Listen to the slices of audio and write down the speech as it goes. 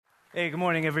Hey, good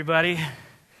morning, everybody.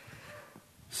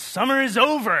 Summer is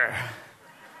over.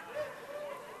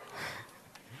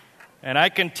 And I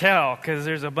can tell because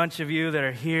there's a bunch of you that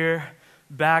are here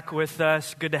back with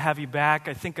us. Good to have you back.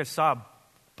 I think I saw a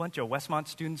bunch of Westmont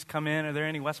students come in. Are there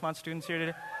any Westmont students here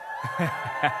today?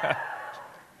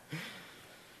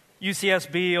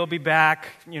 UCSB will be back,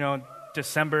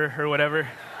 December or whatever.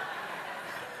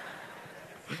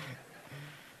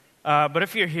 But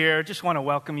if you're here, just want to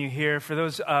welcome you here. For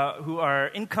those who are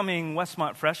incoming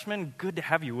Westmont freshmen, good to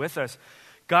have you with us.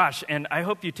 Gosh, and I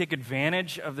hope you take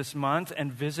advantage of this month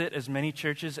and visit as many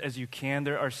churches as you can.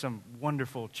 There are some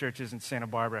wonderful churches in Santa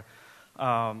Barbara.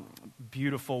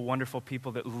 Beautiful, wonderful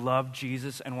people that love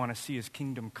Jesus and want to see his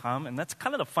kingdom come. And that's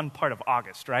kind of the fun part of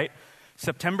August, right?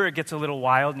 September, it gets a little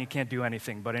wild and you can't do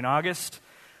anything. But in August,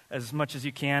 as much as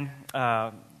you can,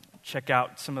 check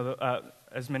out some of the...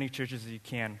 as many churches as you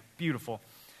can. Beautiful.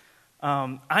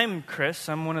 I'm Chris.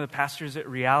 I'm one of the pastors at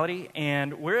Reality,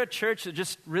 and we're a church that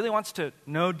just really wants to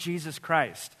know Jesus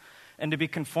Christ and to be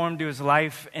conformed to his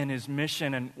life and his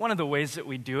mission. And one of the ways that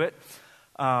we do it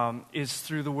is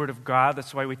through the Word of God.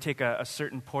 That's why we take a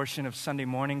certain portion of Sunday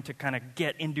morning to kind of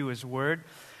get into his Word.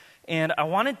 And I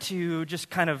wanted to just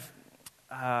kind of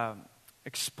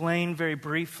explain very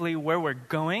briefly where we're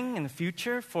going in the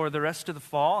future for the rest of the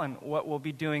fall and what we'll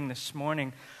be doing this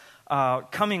morning.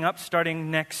 Coming up,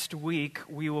 starting next week,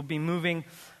 we will be moving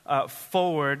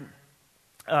forward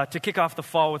to kick off the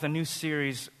fall with a new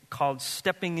series called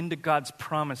Stepping into God's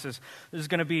Promises. This is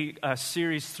going to be a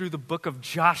series through the book of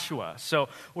Joshua. So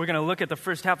we're going to look at the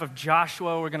first half of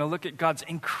Joshua. We're going to look at God's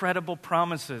incredible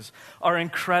promises, our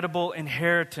incredible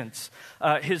inheritance,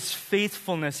 his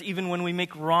faithfulness even when we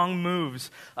make wrong moves,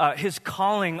 his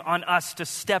calling on us to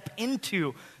step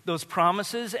into those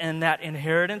promises and that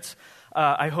inheritance.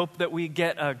 I hope that we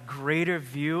get a greater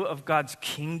view of God's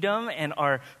kingdom and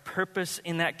our purpose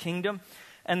in that kingdom.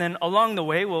 And then along the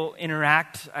way, we'll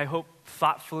interact, I hope,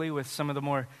 thoughtfully with some of the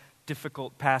more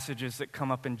difficult passages that come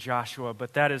up in Joshua.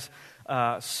 But that is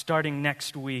starting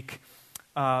next week.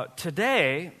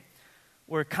 Today,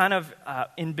 we're kind of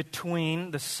in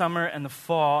between the summer and the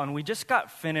fall, and we just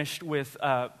got finished with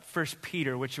 1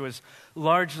 Peter, which was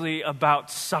largely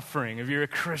about suffering. If you're a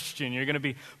Christian, you're going to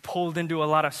be pulled into a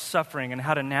lot of suffering and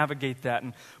how to navigate that.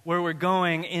 And where we're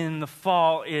going in the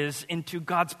fall is into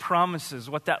God's promises,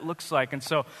 what that looks like. And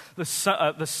so the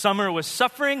summer was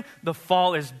suffering, the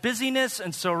fall is busyness.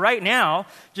 And so right now,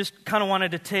 just kind of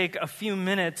wanted to take a few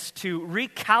minutes to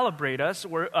recalibrate us,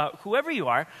 whoever you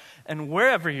are and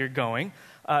wherever you're going,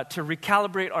 to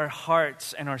recalibrate our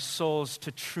hearts and our souls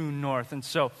to true north. And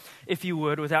so, if you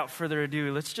would, without further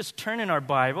ado, let's just turn in our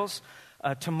Bibles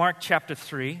to Mark chapter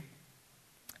 3.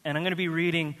 And I'm going to be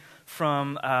reading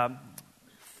from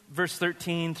verse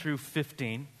 13 through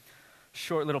 15.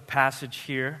 Short little passage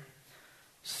here,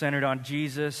 centered on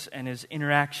Jesus and his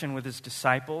interaction with his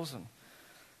disciples. And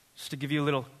just to give you a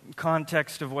little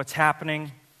context of what's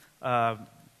happening,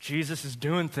 Jesus is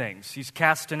doing things. He's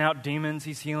casting out demons.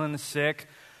 He's healing the sick.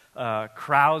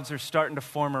 Crowds are starting to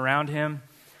form around him.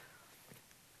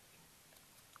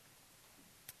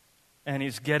 And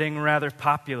he's getting rather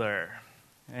popular.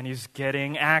 And he's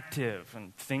getting active.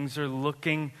 And things are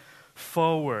looking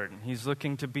forward. He's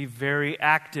looking to be very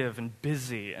active and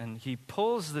busy. And he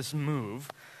pulls this move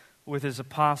with his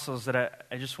apostles that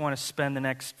I just want to spend the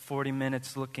next 40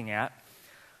 minutes looking at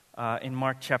in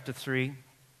Mark chapter 3.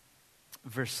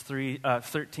 Verse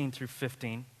 13 through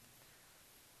 15.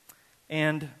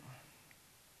 And I'm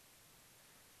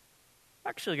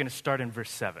actually going to start in verse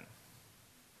 7.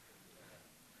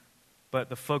 But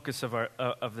the focus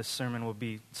of this sermon will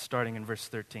be starting in verse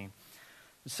 13.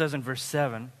 It says in verse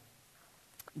 7,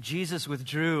 Jesus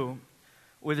withdrew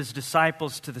with his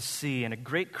disciples to the sea, and a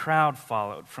great crowd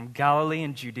followed from Galilee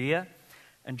and Judea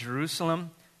and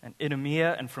Jerusalem and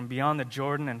Idumea and from beyond the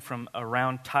Jordan and from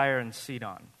around Tyre and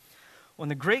Sidon. When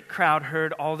the great crowd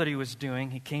heard all that he was doing,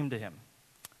 they came to him,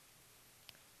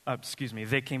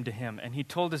 and he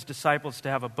told his disciples to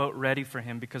have a boat ready for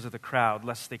him because of the crowd,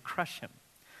 lest they crush him.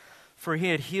 For he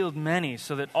had healed many,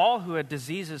 so that all who had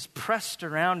diseases pressed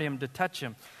around him to touch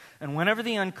him. And whenever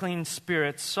the unclean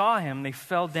spirits saw him, they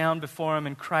fell down before him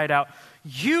and cried out,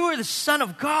 "You are the Son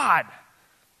of God!"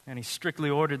 And he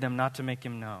strictly ordered them not to make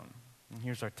him known. And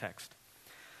here's our text.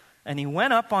 And he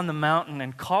went up on the mountain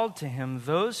and called to him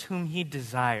those whom he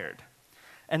desired.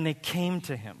 And they came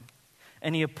to him.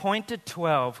 And he appointed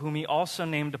 12, whom he also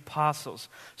named apostles,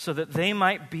 so that they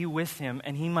might be with him,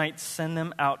 and he might send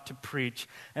them out to preach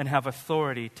and have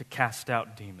authority to cast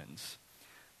out demons.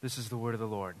 This is the word of the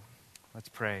Lord. Let's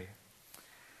pray.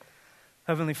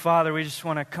 Heavenly Father, we just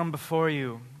want to come before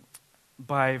you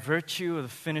by virtue of the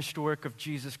finished work of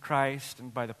Jesus Christ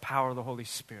and by the power of the Holy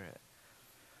Spirit.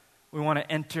 We want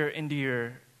to enter into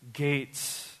your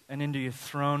gates and into your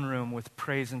throne room with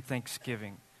praise and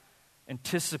thanksgiving,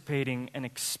 anticipating and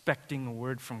expecting a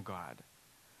word from God.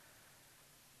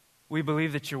 We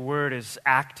believe that your word is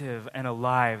active and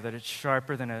alive, that it's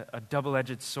sharper than a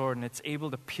double-edged sword, and it's able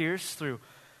to pierce through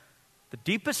the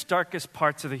deepest, darkest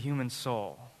parts of the human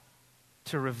soul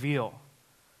to reveal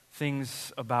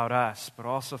things about us, but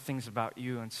also things about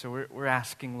you. And so we're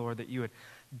asking, Lord, that you would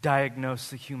diagnose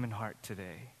the human heart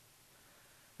today,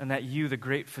 and that you, the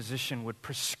great physician, would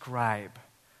prescribe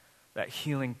that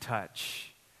healing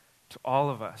touch to all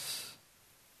of us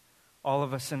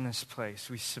in this place.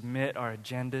 We submit our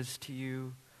agendas to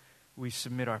you, we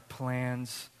submit our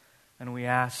plans, and we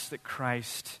ask that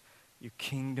Christ, your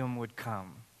kingdom would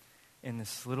come in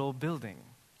this little building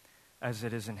as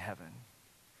it is in heaven.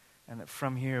 And that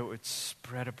from here it would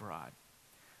spread abroad.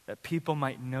 That people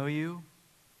might know you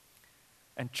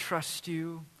and trust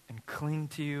you and cling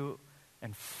to you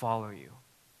and follow you.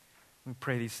 We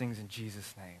pray these things in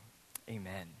Jesus' name.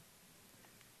 Amen.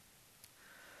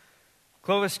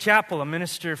 Clovis Chappell, a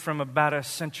minister from about a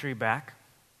century back,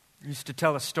 used to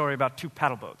tell a story about two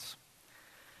paddle boats.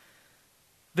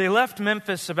 They left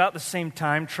Memphis about the same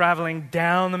time, traveling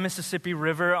down the Mississippi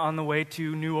River on the way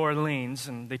to New Orleans,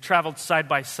 and they traveled side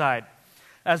by side.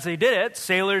 As they did it,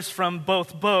 sailors from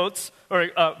both boats, or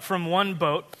from one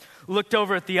boat, looked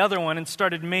over at the other one and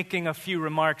started making a few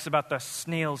remarks about the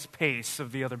snail's pace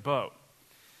of the other boat.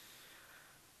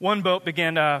 One boat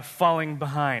began falling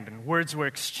behind, and words were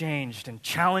exchanged, and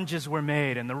challenges were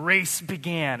made, and the race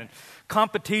began, and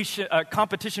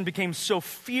competition became so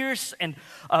fierce and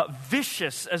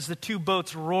vicious as the two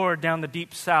boats roared down the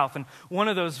deep south, and one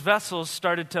of those vessels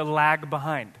started to lag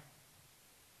behind.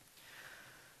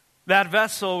 That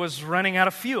vessel was running out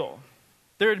of fuel.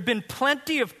 There had been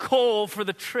plenty of coal for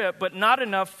the trip, but not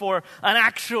enough for an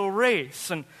actual race.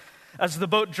 And as the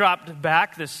boat dropped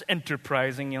back, this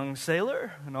enterprising young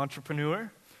sailor, an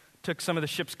entrepreneur, took some of the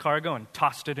ship's cargo and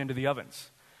tossed it into the ovens.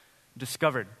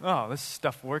 Discovered, this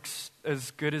stuff works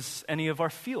as good as any of our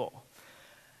fuel.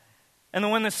 And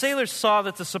when the sailors saw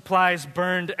that the supplies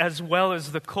burned as well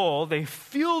as the coal, they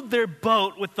fueled their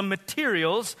boat with the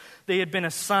materials they had been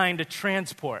assigned to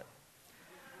transport.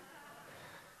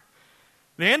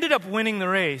 They ended up winning the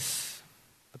race,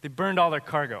 but they burned all their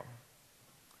cargo.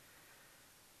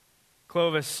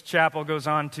 Clovis Chappell goes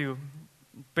on to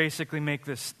basically make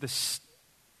this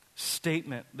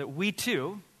statement that we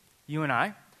too, you and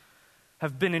I,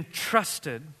 have been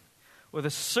entrusted with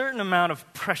a certain amount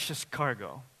of precious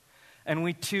cargo, and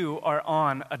we too are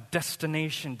on a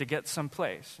destination to get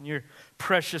someplace. And your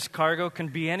precious cargo can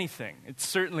be anything. It's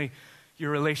certainly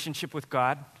your relationship with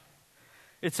God.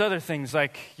 It's other things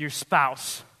like your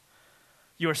spouse,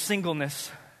 your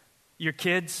singleness, your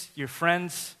kids, your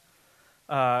friends,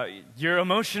 your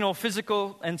emotional,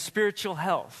 physical, and spiritual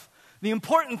health. The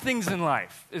important things in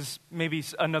life is maybe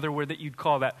another word that you'd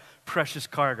call that precious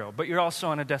cargo, but you're also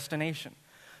on a destination.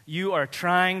 You are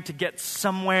trying to get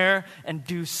somewhere and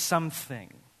do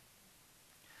something.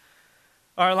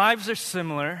 Our lives are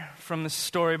similar from the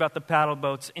story about the paddle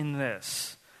boats in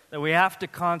this, that we have to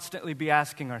constantly be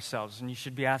asking ourselves, and you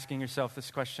should be asking yourself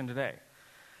this question today.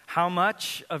 How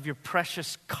much of your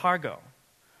precious cargo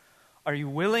are you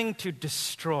willing to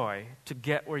destroy to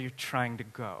get where you're trying to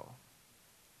go?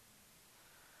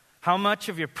 How much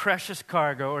of your precious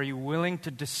cargo are you willing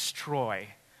to destroy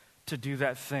to do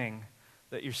that thing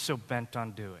that you're so bent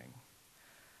on doing?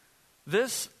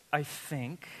 This, I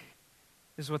think,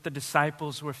 is what the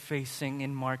disciples were facing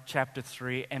in Mark chapter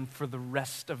 3 and for the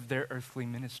rest of their earthly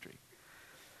ministry.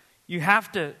 You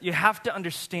have to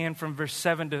understand from verse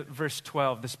 7 to verse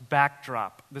 12 this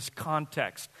backdrop, this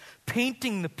context,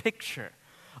 painting the picture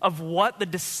of what the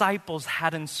disciples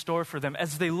had in store for them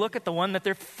as they look at the one that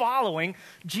they're following,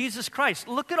 Jesus Christ.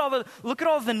 Look at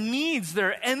all the needs. There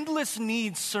are endless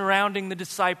needs surrounding the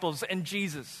disciples and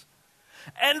Jesus.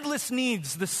 Endless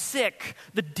needs, the sick,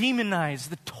 the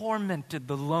demonized, the tormented,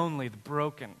 the lonely, the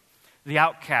broken, the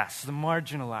outcasts, the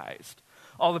marginalized.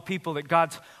 All the people that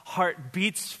God's heart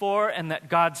beats for and that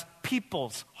God's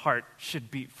people's heart should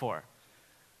beat for.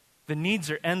 The needs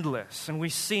are endless, and we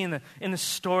see in the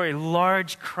story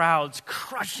large crowds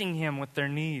crushing him with their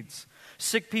needs.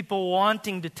 Sick people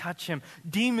wanting to touch him,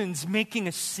 demons making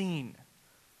a scene.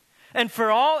 And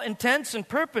for all intents and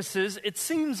purposes, it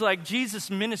seems like Jesus'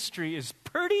 ministry is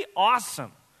pretty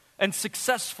awesome and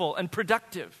successful and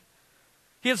productive.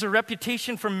 He has a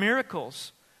reputation for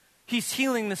miracles. He's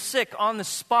healing the sick on the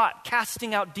spot,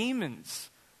 casting out demons.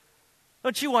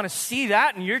 Don't you want to see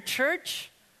that in your church?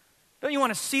 Don't you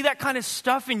want to see that kind of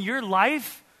stuff in your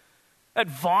life? At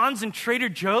Vaughn's and Trader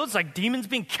Joe's, like demons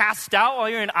being cast out while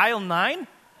you're in aisle 9?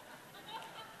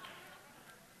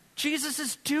 Jesus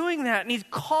is doing that, and he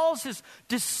calls his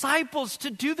disciples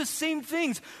to do the same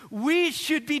things. We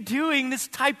should be doing this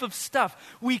type of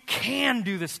stuff. We can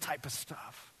do this type of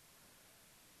stuff.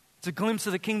 It's a glimpse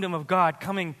of the kingdom of God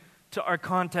coming to our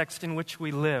context in which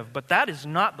we live. But that is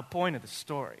not the point of the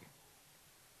story.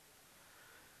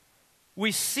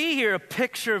 We see here a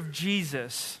picture of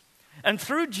Jesus, and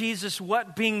through Jesus,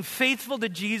 what being faithful to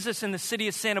Jesus in the city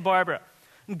of Santa Barbara,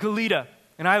 and Goleta,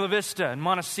 and Isla Vista, and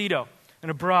Montecito, and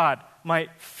abroad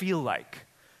might feel like.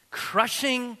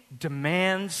 Crushing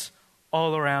demands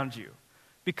all around you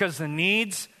because the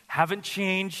needs haven't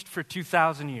changed for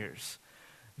 2,000 years.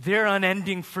 They're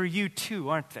unending for you too,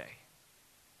 aren't they?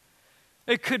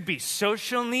 It could be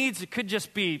social needs. It could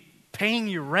just be paying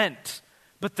your rent.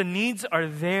 But the needs are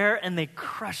there and they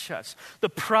crush us. The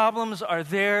problems are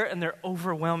there and they're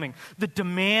overwhelming. The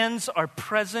demands are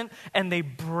present and they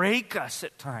break us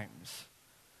at times.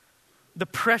 The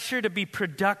pressure to be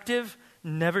productive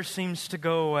never seems to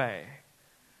go away.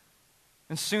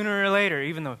 And sooner or later,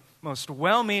 even the most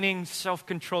well-meaning,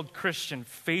 self-controlled Christian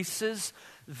faces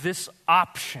this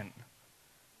option.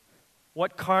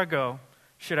 What cargo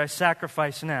should I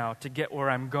sacrifice now to get where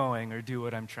I'm going or do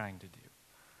what I'm trying to do?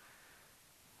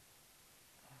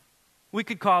 We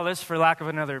could call this, for lack of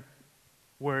another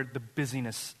word, the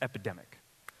busyness epidemic.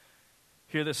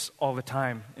 Hear this all the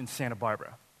time in Santa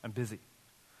Barbara. I'm busy.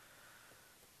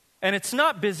 And it's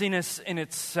not busyness in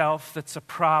itself that's a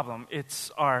problem.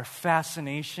 It's our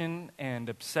fascination and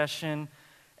obsession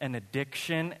and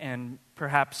addiction and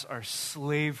perhaps our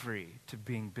slavery to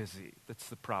being busy that's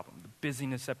the problem, the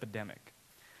busyness epidemic.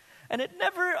 And it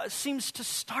never seems to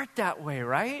start that way,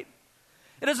 right?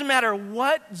 It doesn't matter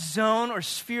what zone or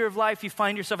sphere of life you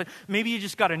find yourself in. Maybe you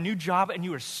just got a new job and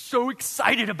you are so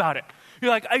excited about it. You're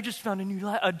like, I just found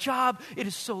a job. It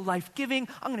is so life-giving.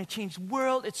 I'm going to change the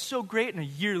world. It's so great. And a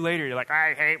year later, you're like,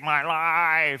 I hate my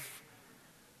life.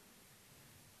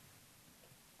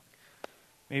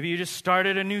 Maybe you just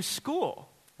started a new school.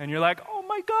 And you're like, oh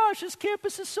my gosh, this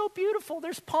campus is so beautiful.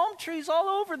 There's palm trees all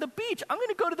over the beach. I'm going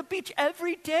to go to the beach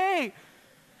every day.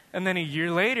 And then a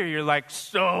year later, you're like,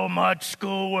 so much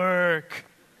schoolwork.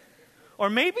 Or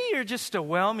maybe you're just a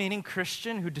well-meaning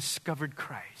Christian who discovered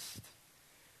Christ.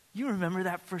 You remember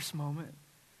that first moment?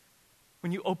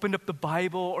 When you opened up the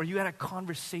Bible, or you had a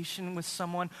conversation with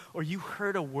someone, or you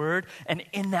heard a word, and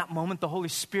in that moment, the Holy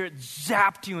Spirit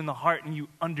zapped you in the heart, and you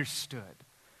understood.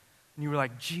 And you were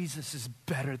like, Jesus is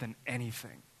better than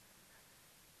anything.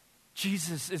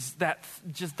 Jesus is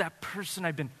just that person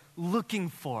I've been looking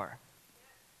for.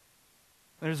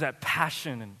 There's that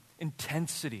passion and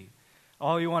intensity.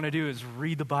 All you want to do is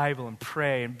read the Bible and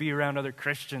pray and be around other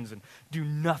Christians and do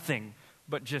nothing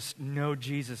but just know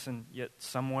Jesus. And yet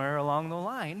somewhere along the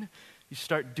line, you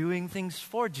start doing things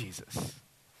for Jesus.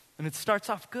 And it starts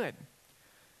off good.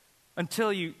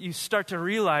 Until you start to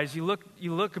realize, you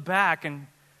look back and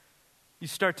you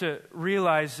start to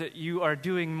realize that you are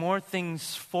doing more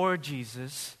things for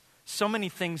Jesus, so many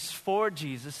things for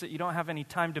Jesus, that you don't have any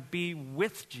time to be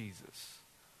with Jesus.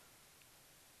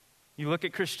 You look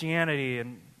at Christianity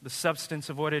and the substance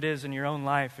of what it is in your own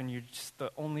life, and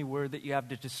the only word that you have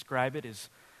to describe it is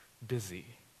busy.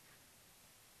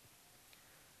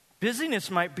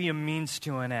 Busyness might be a means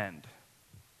to an end.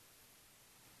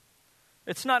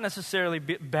 It's not necessarily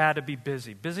bad to be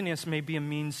busy. Busyness may be a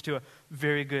means to a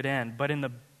very good end, but in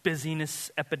the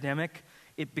busyness epidemic,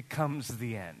 it becomes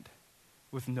the end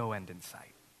with no end in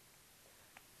sight.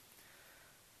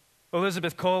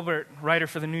 Elizabeth Colbert, writer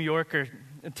for The New Yorker,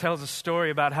 tells a story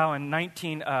about how in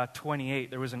 1928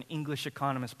 there was an English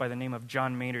economist by the name of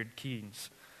John Maynard Keynes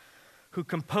who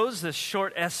composed this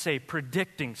short essay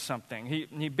predicting something.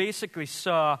 He basically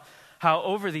saw how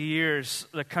over the years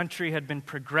the country had been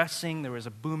progressing. There was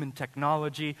a boom in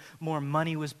technology. More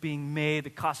money was being made. The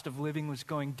cost of living was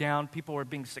going down. People were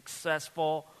being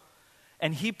successful.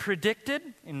 And he predicted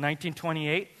in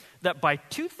 1928 that by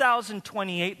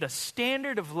 2028, the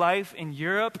standard of life in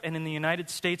Europe and in the United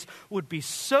States would be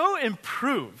so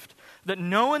improved that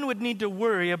no one would need to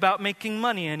worry about making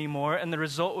money anymore, and the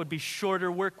result would be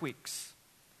shorter work weeks.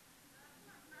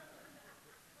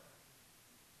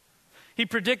 He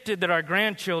predicted that our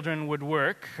grandchildren would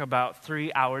work about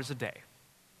 3 hours a day.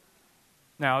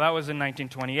 Now, that was in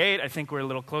 1928. I think we're a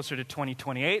little closer to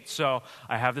 2028, so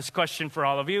I have this question for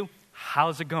all of you.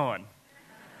 How's it going?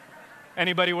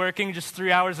 Anybody working just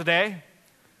 3 hours a day?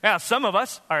 Yeah, some of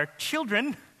us, our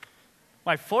children,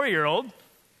 my 4-year-old,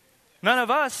 none of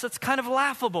us, that's kind of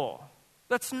laughable.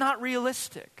 That's not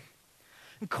realistic.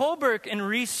 And Kohlberg, in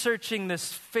researching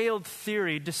this failed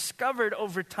theory, discovered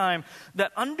over time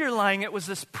that underlying it was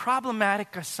this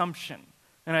problematic assumption.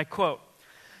 And I quote,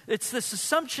 "It's this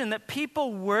assumption that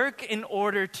people work in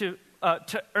order to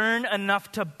earn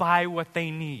enough to buy what they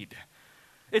need."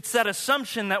 It's that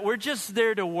assumption that we're just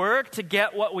there to work to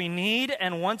get what we need,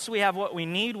 and once we have what we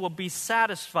need, we'll be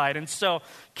satisfied. And so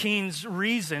Keynes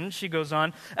reasoned, she goes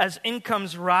on, as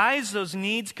incomes rise, those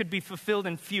needs could be fulfilled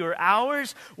in fewer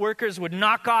hours. Workers would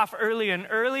knock off earlier and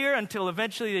earlier until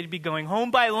eventually they'd be going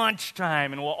home by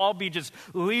lunchtime, and we'll all be just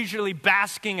leisurely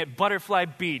basking at Butterfly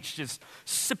Beach, just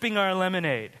sipping our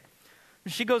lemonade.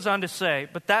 And she goes on to say,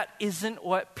 but that isn't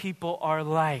what people are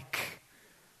like.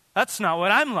 That's not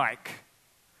what I'm like.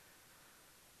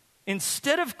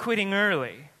 Instead of quitting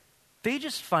early, they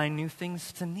just find new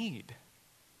things to need.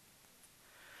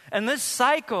 And this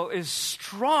cycle is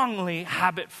strongly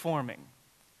habit forming.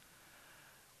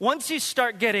 Once you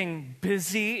start getting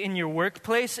busy in your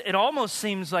workplace, it almost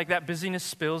seems like that busyness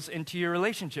spills into your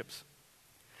relationships.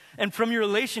 And from your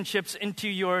relationships into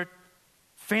your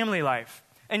family life.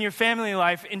 And your family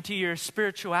life into your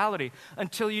spirituality.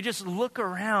 Until you just look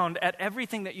around at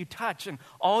everything that you touch and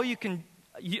all you can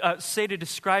say to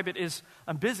describe it is,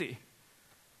 I'm busy.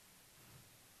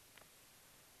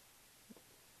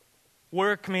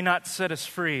 Work may not set us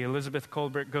free, Elizabeth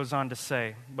Kohlberg goes on to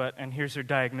say, and here's her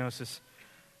diagnosis,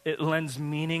 it lends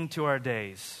meaning to our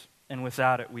days, and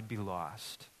without it, we'd be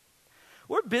lost.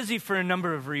 We're busy for a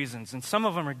number of reasons, and some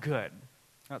of them are good.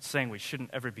 I'm not saying we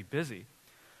shouldn't ever be busy.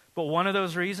 But one of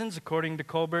those reasons, according to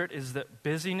Kohlberg, is that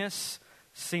busyness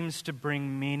seems to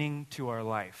bring meaning to our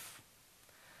life.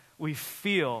 We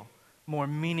feel more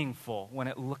meaningful when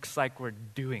it looks like we're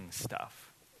doing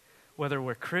stuff. Whether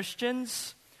we're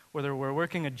Christians, whether we're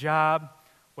working a job,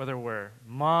 whether we're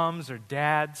moms or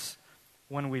dads,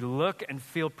 when we look and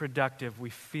feel productive,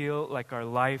 we feel like our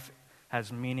life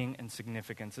has meaning and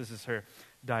significance. This is her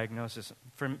diagnosis.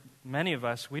 For many of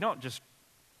us, we don't just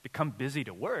become busy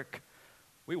to work.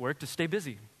 We work to stay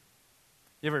busy.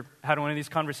 You ever had one of these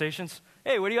conversations?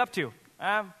 Hey, what are you up to?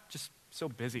 I'm just so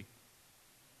busy.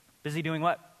 Busy doing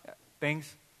what?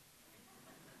 Things.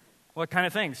 What kind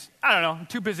of things? I don't know. I'm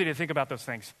too busy to think about those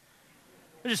things.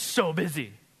 I'm just so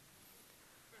busy.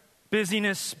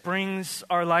 Busyness brings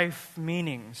our life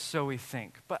meaning, so we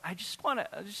think. But I just want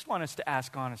us to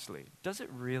ask honestly, does it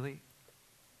really?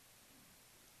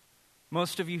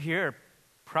 Most of you here are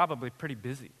probably pretty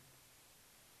busy.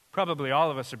 Probably all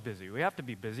of us are busy. We have to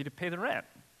be busy to pay the rent.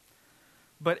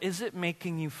 But is it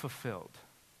making you fulfilled?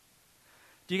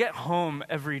 Do you get home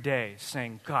every day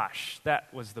saying, gosh,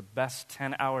 that was the best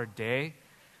 10-hour day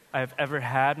I've ever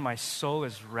had. My soul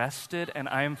is rested and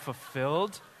I am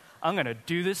fulfilled. I'm going to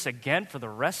do this again for the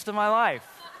rest of my life.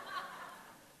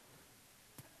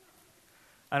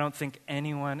 I don't think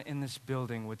anyone in this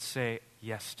building would say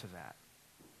yes to that.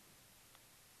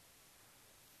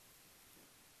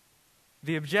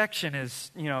 The objection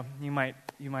is, you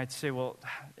might say, well,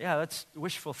 yeah, that's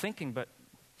wishful thinking, but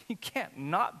you can't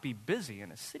not be busy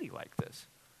in a city like this.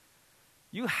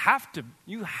 You have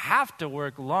to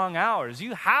work long hours.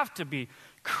 You have to be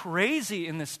crazy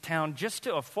in this town just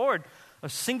to afford a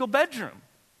single bedroom.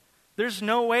 There's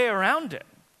no way around it.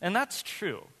 And that's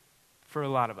true for a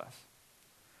lot of us.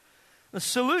 The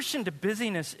solution to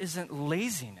busyness isn't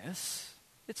laziness.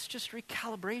 It's just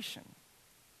recalibration.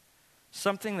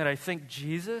 Something that I think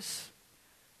Jesus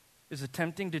is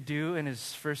attempting to do in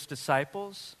his first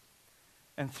disciples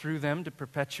and through them to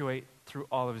perpetuate through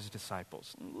all of his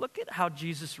disciples. Look at how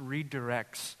Jesus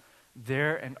redirects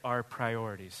their and our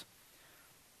priorities.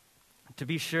 To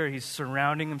be sure, he's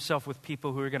surrounding himself with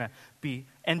people who are going to be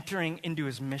entering into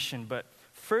his mission. But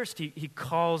first, he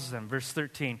calls them, verse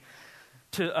 13,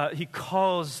 he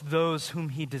calls those whom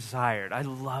he desired. I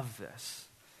love this.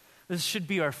 This should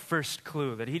be our first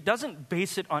clue, that he doesn't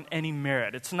base it on any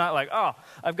merit. It's not like, oh,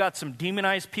 I've got some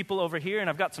demonized people over here and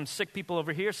I've got some sick people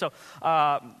over here. So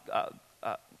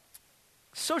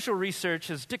social research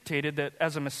has dictated that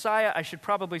as a Messiah, I should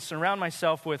probably surround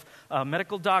myself with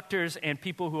medical doctors and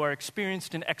people who are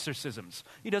experienced in exorcisms.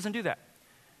 He doesn't do that.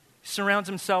 He surrounds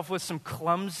himself with some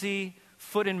clumsy,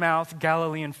 foot-and-mouth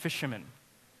Galilean fishermen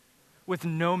with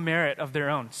no merit of their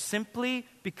own, simply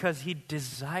because he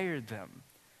desired them.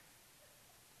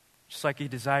 Just like he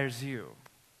desires you,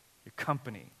 your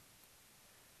company,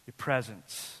 your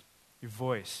presence, your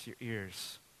voice, your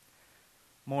ears.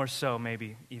 More so,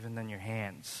 maybe, even than your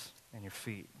hands and your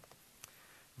feet.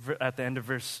 At the end of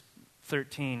verse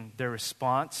 13, their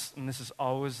response, and this is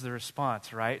always the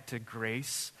response, right, to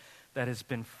grace that has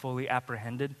been fully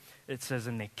apprehended. It says,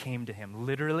 and they came to him.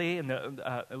 Literally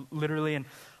in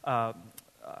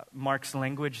Mark's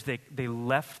language, they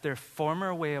left their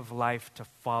former way of life to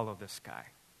follow this guy.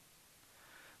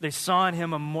 They saw in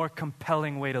him a more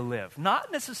compelling way to live.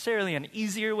 Not necessarily an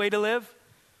easier way to live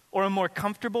or a more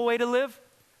comfortable way to live,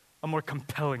 a more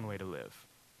compelling way to live.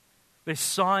 They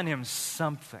saw in him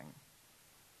something.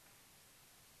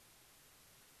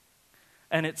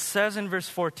 And it says in verse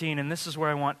 14, and this is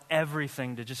where I want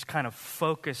everything to just kind of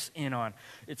focus in on.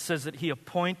 It says that he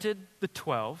appointed the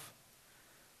 12.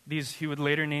 These he would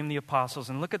later name the apostles.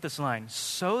 And look at this line.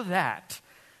 So that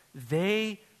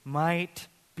they might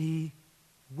be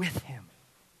with him.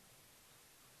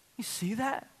 You see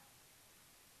that?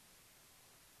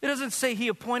 It doesn't say he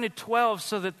appointed 12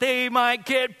 so that they might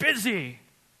get busy,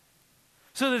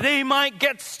 so that they might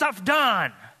get stuff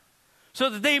done, so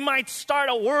that they might start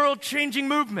a world-changing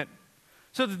movement,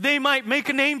 so that they might make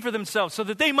a name for themselves, so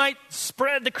that they might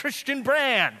spread the Christian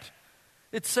brand.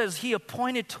 It says he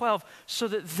appointed 12 so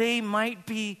that they might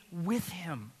be with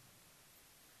him.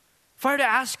 If I were to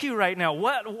ask you right now,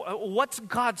 what's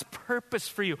God's purpose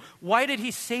for you? Why did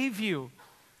he save you?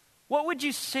 What would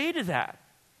you say to that?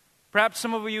 Perhaps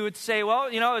some of you would say, well,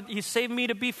 he saved me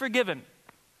to be forgiven.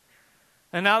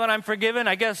 And now that I'm forgiven,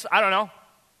 I guess, I don't know,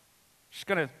 just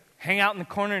going to hang out in the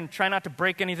corner and try not to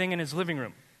break anything in his living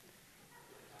room.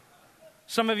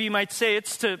 Some of you might say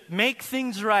it's to make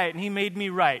things right, and he made me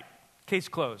right. Case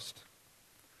closed.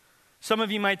 Some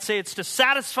of you might say it's to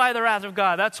satisfy the wrath of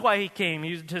God. That's why he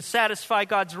came, to satisfy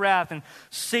God's wrath and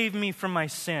save me from my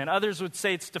sin. Others would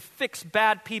say it's to fix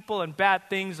bad people and bad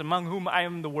things, among whom I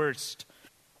am the worst.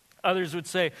 Others would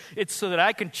say it's so that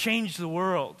I can change the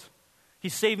world. He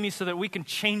saved me so that we can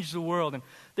change the world. And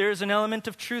there is an element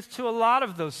of truth to a lot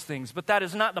of those things, but that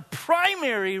is not the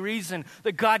primary reason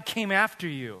that God came after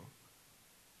you.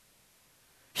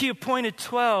 He appointed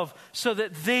 12 so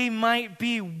that they might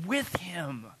be with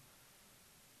him.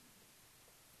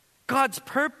 God's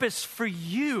purpose for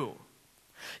you,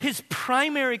 his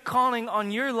primary calling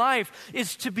on your life,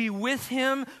 is to be with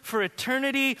him for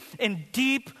eternity in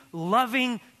deep,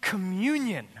 loving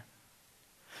communion.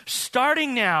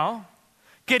 Starting now,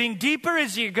 getting deeper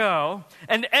as you go,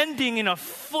 and ending in a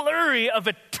flurry of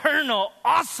eternal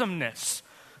awesomeness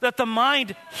that the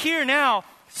mind here now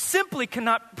simply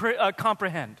cannot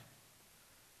comprehend.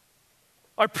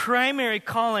 Our primary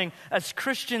calling as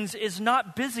Christians is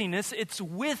not busyness, it's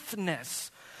withness.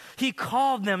 He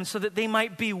called them so that they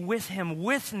might be with him.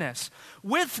 Withness.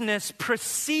 Withness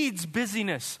precedes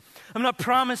busyness. I'm not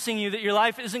promising you that your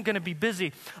life isn't going to be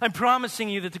busy. I'm promising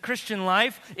you that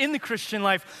in the Christian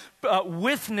life,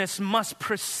 withness must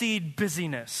precede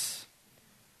busyness.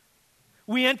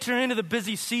 We enter into the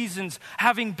busy seasons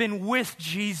having been with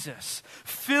Jesus,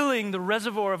 filling the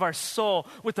reservoir of our soul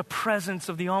with the presence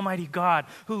of the Almighty God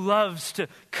who loves to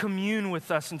commune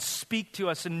with us and speak to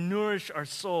us and nourish our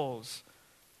souls.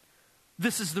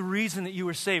 This is the reason that you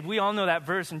were saved. We all know that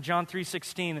verse in John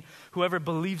 3:16, whoever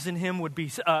believes in him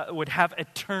would have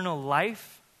eternal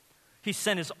life. He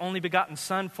sent his only begotten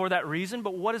Son for that reason,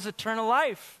 but what is eternal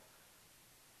life?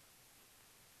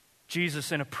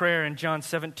 Jesus, in a prayer in John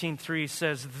 17:3,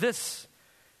 says, "This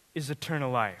is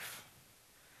eternal life,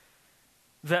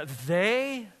 that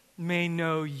they may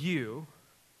know you,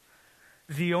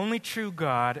 the only true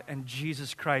God, and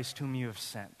Jesus Christ whom you have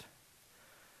sent."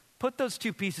 Put those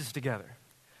two pieces together.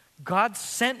 God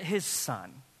sent his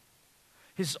Son,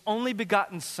 his only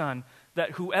begotten Son,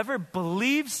 that whoever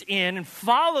believes in and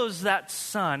follows that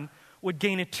Son would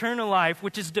gain eternal life,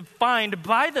 which is defined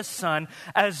by the Son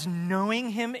as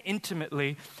knowing him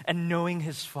intimately and knowing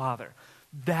his Father.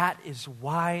 That is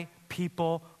why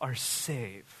people are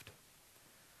saved.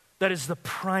 That is the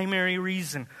primary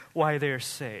reason why they are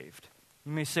saved.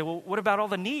 You may say, well, what about all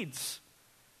the needs?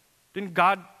 Didn't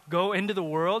God go into the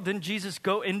world? Didn't Jesus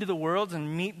go into the world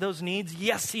and meet those needs?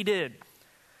 Yes, he did.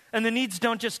 And the needs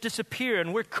don't just disappear,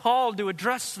 and we're called to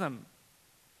address them.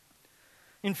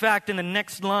 In fact, in the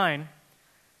next line,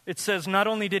 it says, not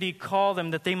only did he call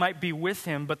them that they might be with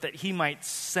him, but that he might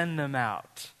send them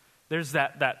out. There's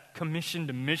that commission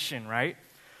to mission, right?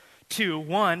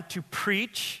 1, to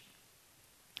preach.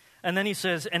 And then he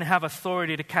says, and have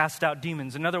authority to cast out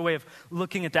demons. Another way of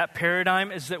looking at that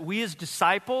paradigm is that we as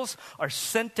disciples are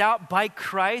sent out by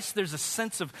Christ. There's a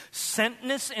sense of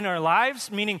sentness in our lives,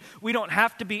 meaning we don't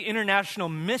have to be international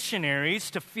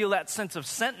missionaries to feel that sense of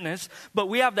sentness, but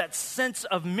we have that sense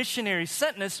of missionary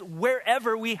sentness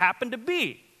wherever we happen to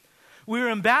be. We're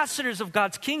ambassadors of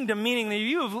God's kingdom, meaning that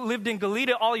you have lived in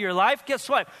Galita all your life. Guess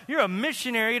what? You're a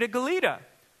missionary to Galita.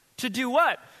 To do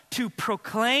what? To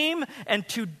proclaim and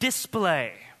to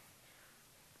display.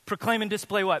 Proclaim and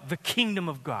display what? The kingdom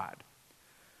of God.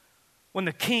 When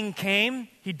the king came,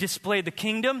 he displayed the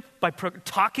kingdom by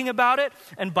talking about it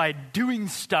and by doing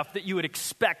stuff that you would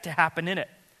expect to happen in it.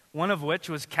 One of which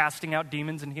was casting out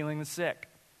demons and healing the sick,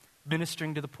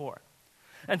 ministering to the poor.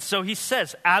 And so he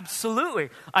says, absolutely,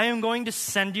 I am going to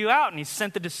send you out. And he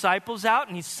sent the disciples out,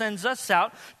 and he sends us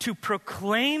out to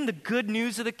proclaim the good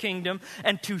news of the kingdom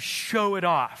and to show it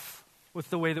off with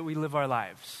the way that we live our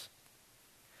lives.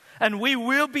 And we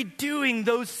will be doing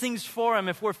those things for him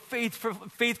if we're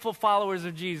faithful followers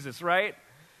of Jesus, right?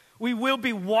 We will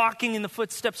be walking in the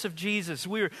footsteps of Jesus.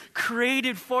 We were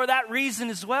created for that reason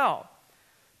as well.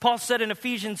 Paul said in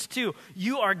Ephesians 2,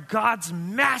 you are God's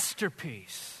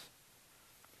masterpiece.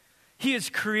 He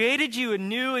has created you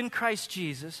anew in Christ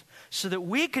Jesus so that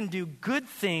we can do good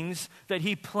things that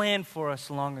he planned for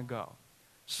us long ago.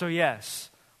 So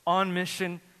yes, on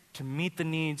mission to meet the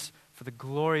needs for the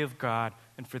glory of God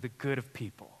and for the good of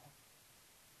people.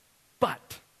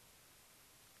 But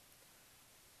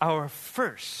our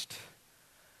first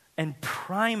and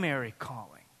primary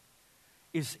calling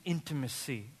is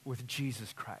intimacy with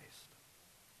Jesus Christ.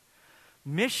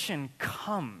 Mission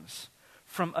comes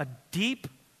from a deep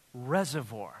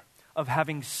reservoir of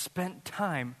having spent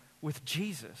time with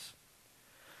Jesus.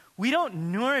 We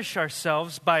don't nourish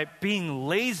ourselves by being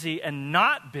lazy and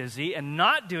not busy and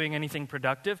not doing anything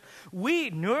productive. We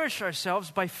nourish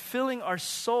ourselves by filling our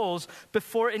souls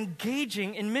before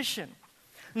engaging in mission.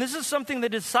 And this is something the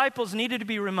disciples needed to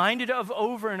be reminded of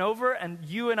over and over, and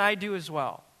you and I do as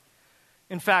well.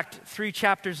 In fact, 3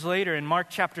 chapters later, in Mark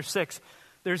chapter 6,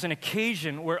 there's an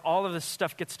occasion where all of this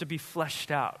stuff gets to be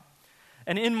fleshed out.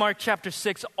 And in Mark chapter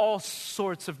 6, all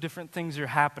sorts of different things are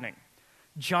happening.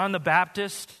 John the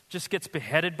Baptist just gets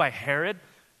beheaded by Herod,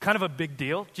 kind of a big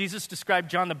deal. Jesus described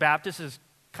John the Baptist as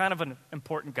kind of an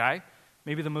important guy,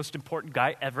 maybe the most important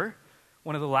guy ever,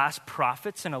 one of the last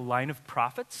prophets in a line of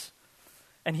prophets.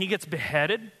 And he gets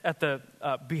beheaded at the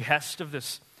behest of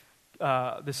this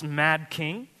mad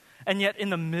king. And yet in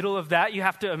the middle of that, you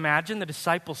have to imagine the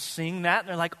disciples seeing that. And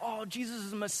they're like, oh, Jesus is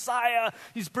the Messiah.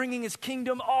 He's bringing his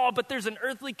kingdom. Oh, but there's an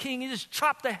earthly king. He just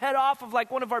chopped the head off of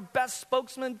like one of our best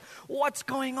spokesmen. What's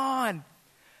going on?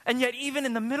 And yet even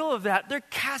in the middle of that, they're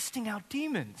casting out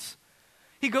demons.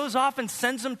 He goes off and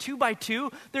sends them 2 by 2.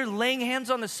 They're laying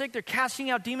hands on the sick. They're casting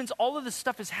out demons. All of this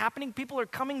stuff is happening. People are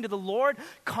coming to the Lord.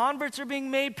 Converts are being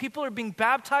made. People are being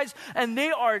baptized. And they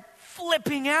are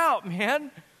flipping out, man.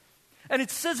 And it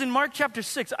says in Mark chapter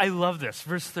 6, I love this,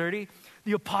 verse 30,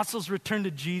 the apostles returned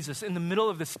to Jesus in the middle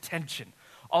of this tension.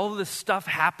 All of this stuff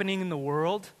happening in the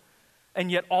world,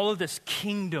 and yet all of this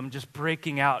kingdom just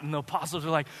breaking out. And the apostles are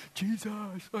like, Jesus,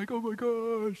 like, oh my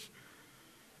gosh,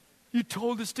 you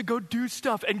told us to go do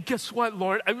stuff. And guess what,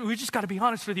 Lord? We just got to be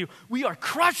honest with you. We are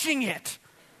crushing it.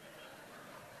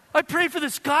 I prayed for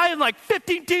this guy and like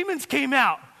 15 demons came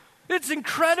out. It's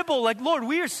incredible. Like, Lord,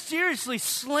 we are seriously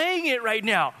slaying it right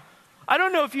now. I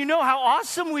don't know if you know how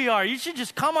awesome we are. You should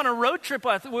just come on a road trip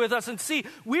with us and see.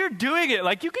 We're doing it.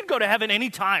 Like, you can go to heaven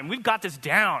anytime. We've got this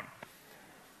down.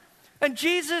 And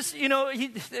Jesus,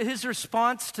 his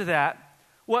response to that,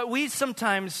 what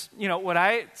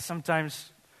I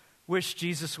sometimes wish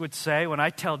Jesus would say when I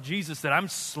tell Jesus that I'm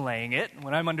slaying it,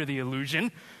 when I'm under the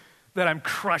illusion that I'm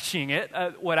crushing it,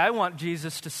 what I want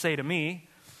Jesus to say to me,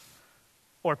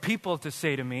 or people to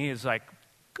say to me, is like,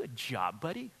 good job,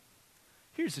 buddy.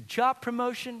 Here's a job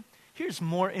promotion. Here's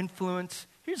more influence.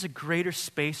 Here's a greater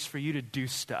space for you to do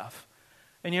stuff.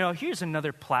 And here's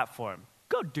another platform.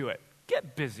 Go do it.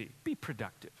 Get busy. Be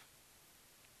productive.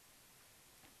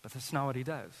 But that's not what he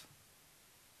does.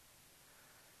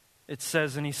 It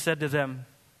says, and he said to them,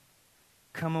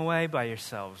 come away by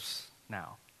yourselves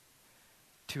now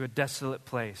to a desolate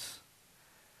place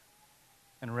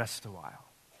and rest a while.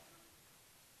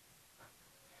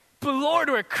 But Lord,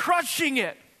 we're crushing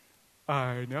it.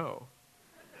 I know.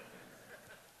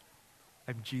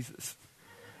 I'm Jesus.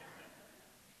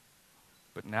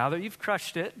 But now that you've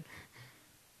crushed it,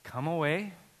 come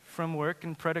away from work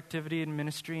and productivity and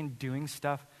ministry and doing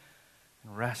stuff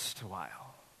and rest a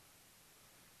while.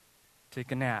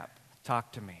 Take a nap,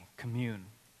 talk to me, commune.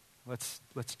 Let's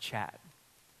chat.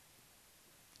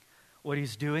 What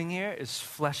he's doing here is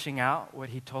fleshing out what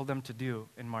he told them to do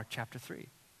in Mark chapter 3.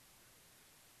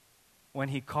 When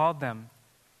he called them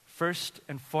first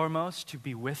and foremost to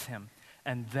be with him,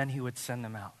 and then he would send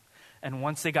them out. And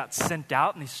once they got sent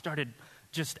out and they started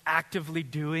just actively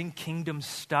doing kingdom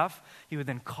stuff, he would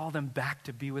then call them back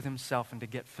to be with himself and to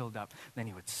get filled up. Then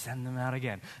he would send them out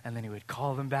again, and then he would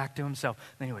call them back to himself.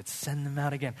 Then he would send them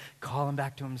out again, call them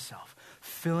back to himself,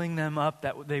 filling them up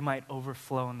that they might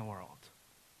overflow in the world.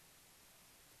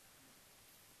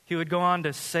 He would go on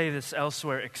to say this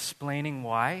elsewhere, explaining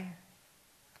why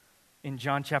in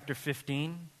John chapter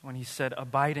 15 when he said,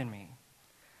 "Abide in me,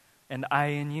 and I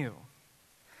in you.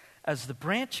 As the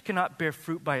branch cannot bear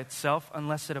fruit by itself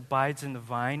unless it abides in the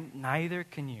vine, neither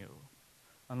can you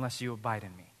unless you abide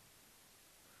in me.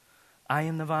 I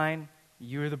am the vine,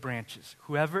 you are the branches.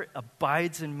 Whoever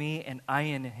abides in me and I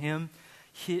in him,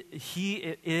 he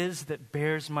it is that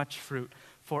bears much fruit.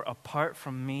 For apart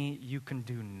from me, you can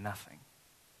do nothing."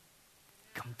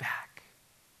 Come back.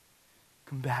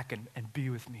 Come back and be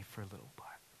with me for a little bit.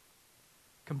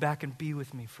 Come back and be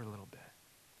with me for a little bit.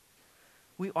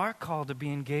 We are called to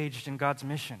be engaged in God's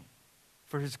mission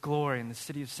for his glory in the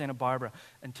city of Santa Barbara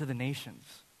and to the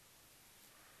nations.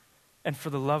 And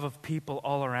for the love of people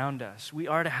all around us. We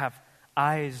are to have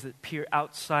eyes that peer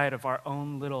outside of our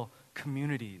own little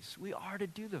communities. We are to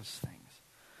do those things.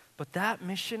 But that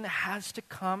mission has to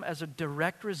come as a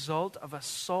direct result of a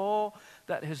soul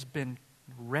that has been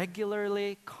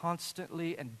regularly,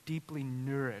 constantly, and deeply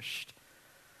nourished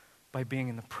by being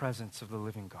in the presence of the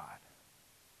living God.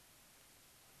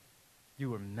 You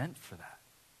were meant for that.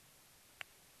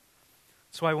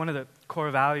 That's why one of the core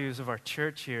values of our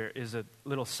church here is a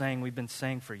little saying we've been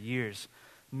saying for years.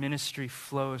 Ministry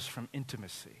flows from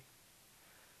intimacy.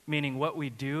 Meaning what we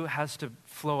do has to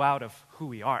flow out of who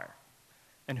we are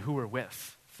and who we're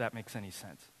with, if that makes any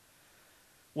sense.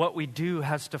 What we do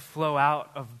has to flow out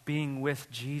of being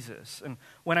with Jesus. And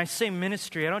when I say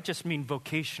ministry, I don't just mean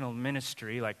vocational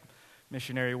ministry like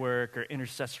missionary work or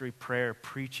intercessory prayer,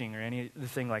 preaching, or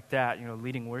anything like that,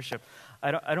 leading worship.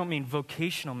 I don't mean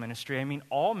vocational ministry. I mean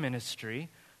all ministry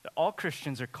that all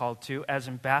Christians are called to as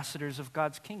ambassadors of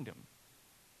God's kingdom.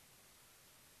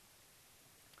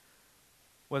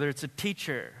 Whether it's a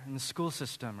teacher in the school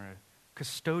system or a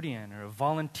custodian or a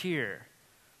volunteer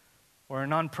or a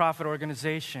nonprofit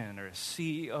organization or a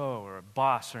CEO or a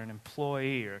boss or an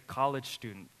employee or a college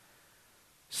student,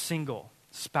 single,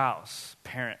 spouse,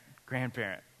 parent,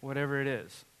 grandparent, whatever it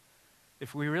is.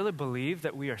 If we really believe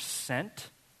that we are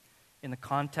sent in the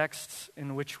contexts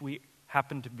in which we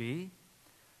happen to be,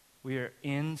 we are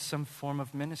in some form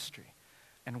of ministry.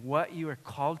 And what you are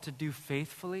called to do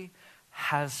faithfully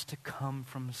has to come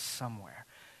from somewhere.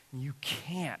 You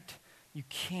can't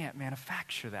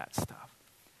manufacture that stuff.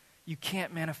 You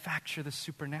can't manufacture the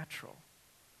supernatural.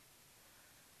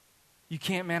 You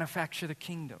can't manufacture the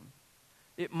kingdom.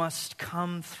 It must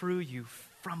come through you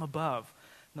from above.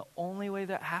 And the only way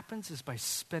that happens is by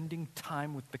spending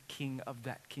time with the king of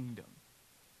that kingdom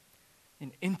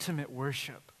in intimate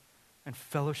worship and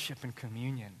fellowship and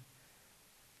communion.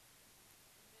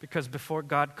 Because before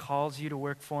God calls you to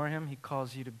work for him, he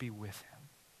calls you to be with him.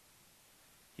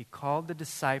 He called the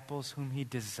disciples whom he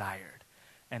desired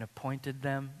and appointed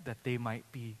them that they might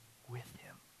be with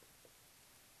him.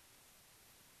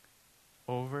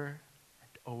 Over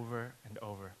and over and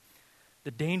over.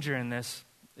 The danger in this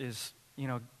is,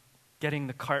 getting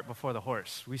the cart before the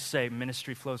horse. We say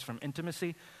ministry flows from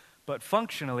intimacy, but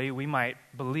functionally we might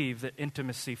believe that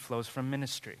intimacy flows from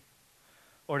ministry.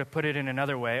 Or to put it in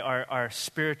another way, our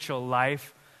spiritual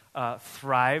life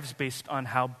thrives based on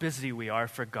how busy we are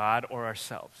for God or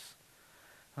ourselves.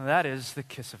 Now, that is the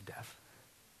kiss of death.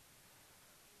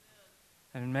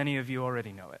 And many of you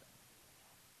already know it.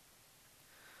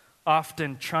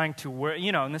 Often trying to work,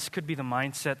 and this could be the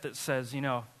mindset that says,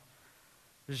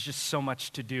 there's just so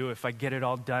much to do. If I get it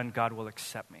all done, God will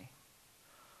accept me.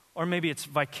 Or maybe it's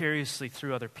vicariously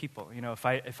through other people.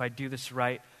 If I do this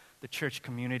right, the church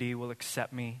community will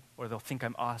accept me, or they'll think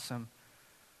I'm awesome.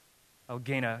 I'll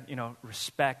gain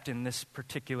respect in this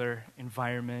particular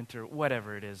environment, or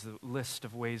whatever it is. The list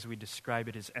of ways we describe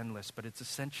it is endless, but it's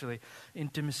essentially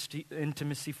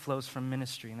intimacy flows from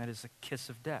ministry, and that is a kiss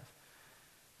of death.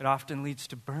 It often leads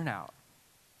to burnout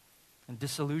and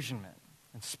disillusionment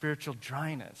and spiritual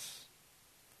dryness.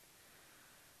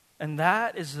 And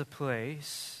that is the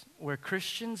place where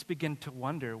Christians begin to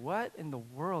wonder, what in the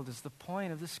world is the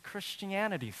point of this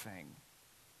Christianity thing?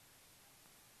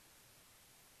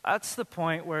 That's the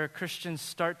point where Christians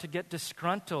start to get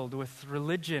disgruntled with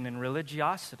religion and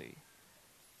religiosity.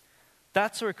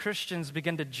 That's where Christians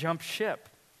begin to jump ship,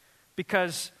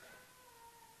 because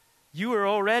you were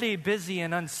already busy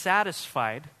and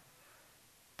unsatisfied,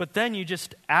 but then you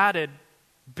just added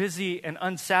busy and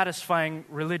unsatisfying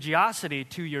religiosity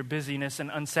to your busyness and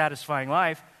unsatisfying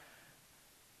life.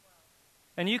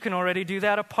 And you can already do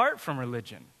that apart from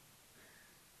religion.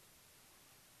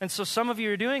 And so some of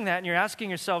you are doing that and you're asking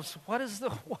yourselves, what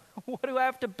do I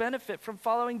have to benefit from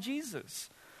following Jesus?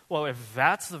 Well, if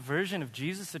that's the version of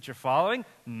Jesus that you're following,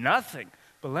 nothing.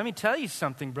 But let me tell you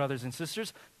something, brothers and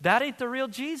sisters, that ain't the real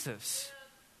Jesus.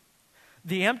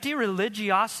 The empty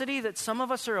religiosity that some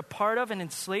of us are a part of and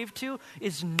enslaved to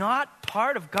is not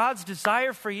part of God's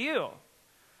desire for you.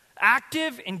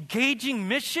 Active, engaging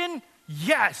mission?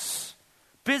 Yes.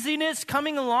 Busyness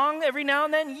coming along every now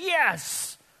and then?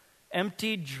 Yes.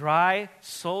 Empty, dry,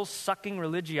 soul-sucking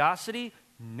religiosity?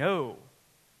 No.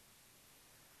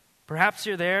 Perhaps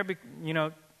you're there,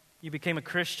 you became a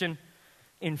Christian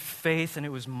in faith and it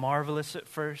was marvelous at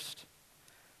first,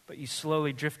 but you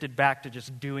slowly drifted back to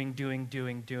just doing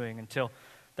until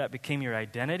that became your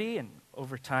identity, and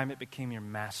over time it became your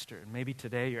master. And maybe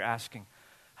today you're asking,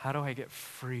 how do I get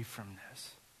free from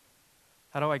this?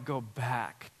 How do I go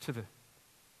back to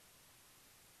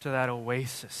that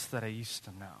oasis that I used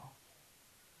to know?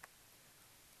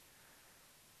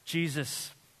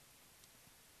 Jesus,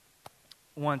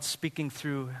 once speaking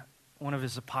through one of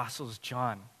his apostles,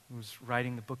 John, who was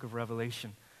writing the book of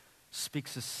Revelation,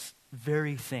 speaks this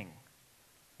very thing.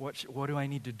 What do I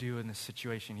need to do in this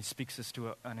situation? He speaks this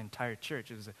to an entire church.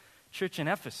 It was a church in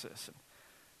Ephesus.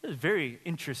 It was very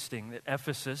interesting that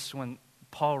Ephesus, when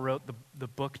Paul wrote the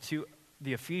book to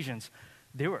the Ephesians,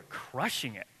 they were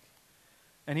crushing it.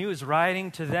 And he was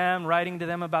writing to them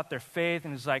about their faith,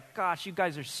 and he was like, gosh, you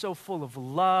guys are so full of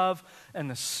love and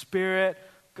the Spirit.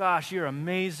 Gosh, you're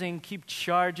amazing. Keep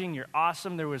charging. You're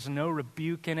awesome. There was no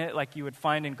rebuke in it like you would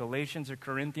find in Galatians or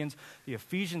Corinthians. The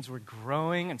Ephesians were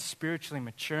growing and spiritually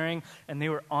maturing, and they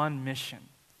were on mission.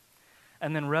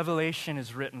 And then Revelation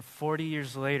is written 40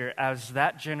 years later as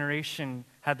that generation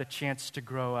had the chance to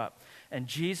grow up. And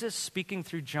Jesus, speaking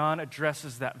through John,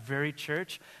 addresses that very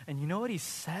church. And you know what he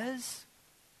says?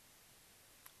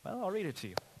 Well, I'll read it to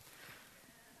you.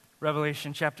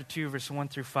 Revelation chapter 2, verse 1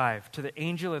 through 5. To the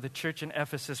angel of the church in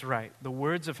Ephesus write, the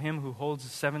words of him who holds the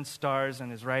 7 stars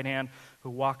in his right hand, who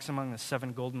walks among the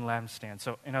 7 golden lampstands.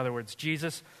 So, in other words,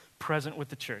 Jesus present with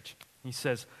the church. He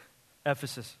says,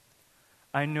 Ephesus,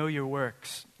 I know your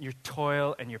works, your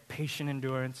toil and your patient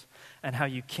endurance, and how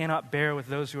you cannot bear with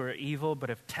those who are evil, but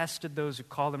have tested those who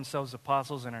call themselves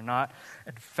apostles and are not,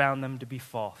 and found them to be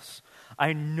false.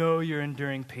 I know you're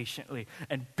enduring patiently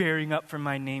and bearing up for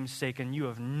my name's sake, and you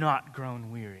have not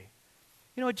grown weary.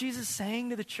 You know what Jesus is saying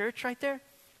to the church right there?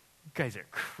 You guys are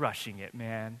crushing it,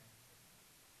 man.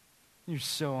 You're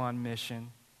so on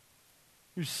mission.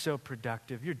 You're so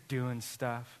productive. You're doing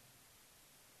stuff.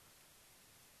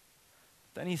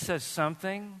 Then he says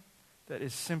something that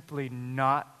is simply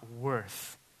not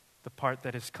worth the part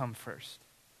that has come first.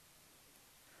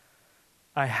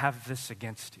 I have this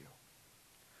against you,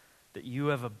 that you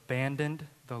have abandoned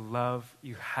the love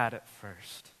you had at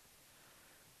first.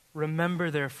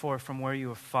 Remember, therefore, from where you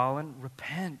have fallen,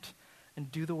 repent and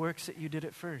do the works that you did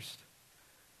at first.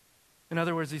 In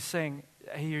other words, he's saying,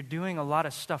 hey, you're doing a lot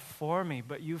of stuff for me,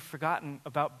 but you've forgotten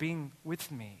about being with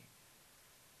me.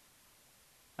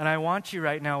 And I want you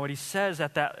right now, what he says in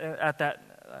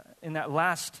that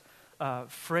last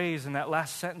phrase, in that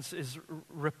last sentence is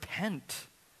repent.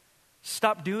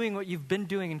 Stop doing what you've been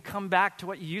doing and come back to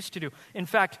what you used to do. In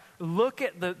fact, look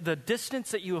at the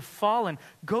distance that you have fallen.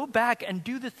 Go back and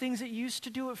do the things that you used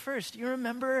to do at first. You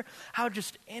remember how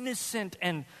just innocent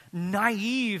and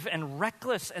naive and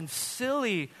reckless and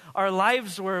silly our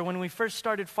lives were when we first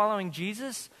started following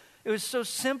Jesus? It was so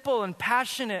simple and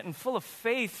passionate and full of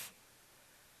faith.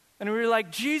 And we were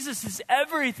like, Jesus is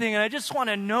everything, and I just want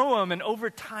to know him. And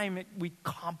over time, we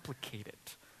complicate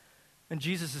it. And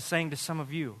Jesus is saying to some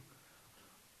of you,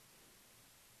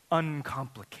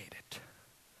 uncomplicate it.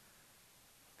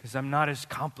 Because I'm not as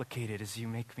complicated as you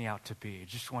make me out to be. I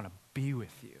just want to be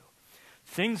with you.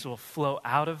 Things will flow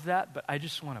out of that, but I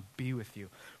just want to be with you.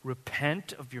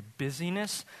 Repent of your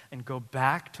busyness and go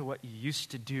back to what you used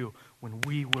to do when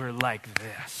we were like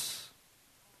this.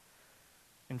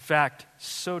 In fact,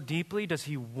 so deeply does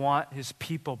he want his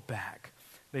people back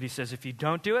that he says, if you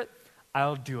don't do it,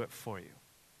 I'll do it for you.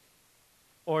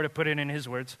 Or to put it in his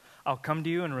words, I'll come to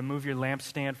you and remove your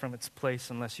lampstand from its place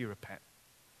unless you repent.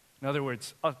 In other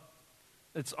words,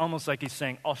 it's almost like he's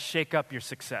saying, I'll shake up your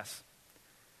success,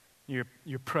 your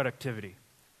productivity,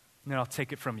 and then I'll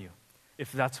take it from you,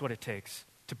 if that's what it takes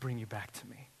to bring you back to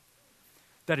me.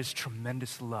 That is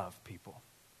tremendous love, people.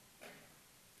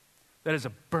 That is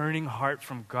a burning heart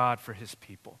from God for his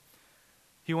people.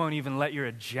 He won't even let your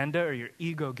agenda or your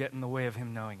ego get in the way of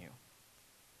him knowing you.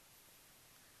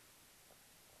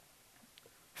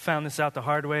 Found this out the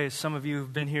hard way. As some of you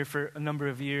who've been here for a number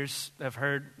of years have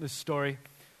heard this story.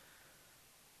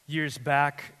 Years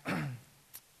back,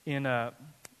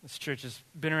 this church has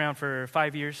been around for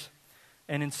 5 years.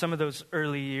 And in some of those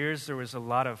early years, there was a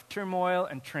lot of turmoil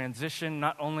and transition,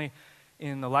 not only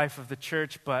in the life of the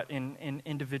church, but in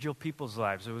individual people's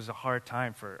lives. It was a hard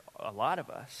time for a lot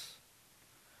of us.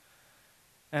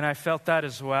 And I felt that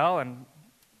as well. And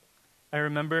I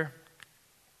remember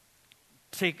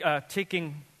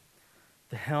taking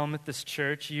the helm at this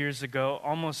church years ago,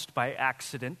 almost by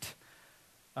accident.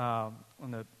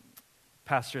 When the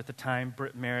pastor at the time,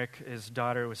 Britt Merrick, his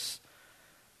daughter was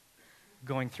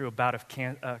going through a bout of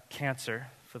cancer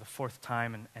for the fourth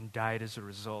time and died as a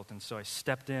result. And so I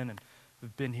stepped in and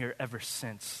have been here ever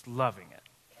since, loving it.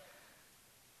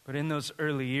 But in those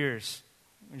early years,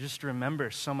 I just remember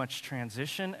so much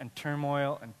transition and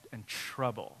turmoil and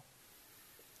trouble.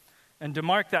 And to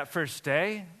mark that first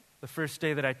day, the first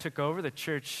day that I took over, the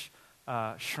church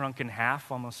shrunk in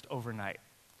half almost overnight.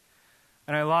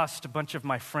 And I lost a bunch of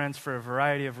my friends for a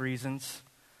variety of reasons,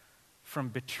 from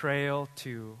betrayal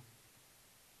to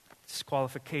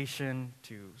disqualification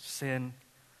to sin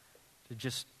to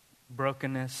just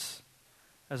brokenness.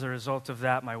 As a result of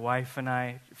that, my wife and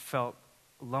I felt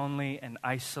lonely and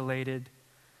isolated.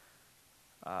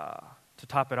 To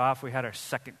top it off, we had our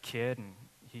second kid, and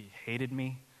he hated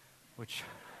me, which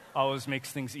always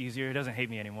makes things easier. He doesn't hate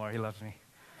me anymore. He loves me.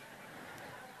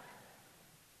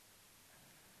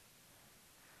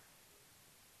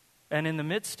 And in the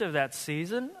midst of that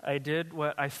season, I did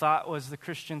what I thought was the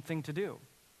Christian thing to do.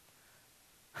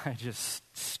 I just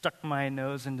stuck my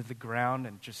nose into the ground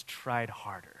and just tried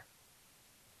harder.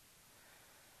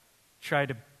 Tried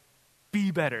to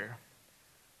be better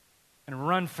and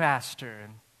run faster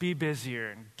and be busier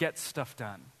and get stuff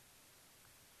done.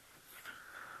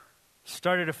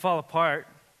 Started to fall apart.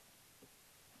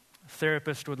 A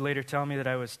therapist would later tell me that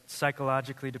I was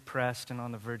psychologically depressed and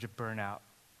on the verge of burnout.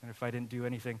 And if I didn't do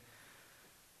anything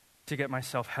to get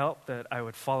myself help, that I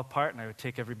would fall apart and I would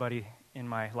take everybody in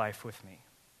my life with me.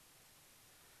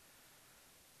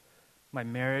 My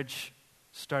marriage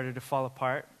started to fall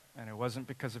apart, and it wasn't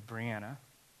because of Brianna.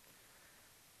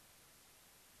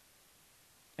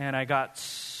 And I got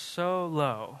so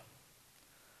low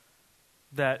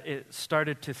that it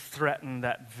started to threaten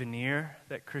that veneer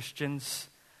that Christians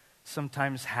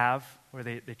sometimes have, where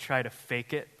they try to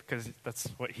fake it, because that's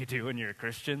what you do when you're a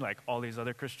Christian. Like, all these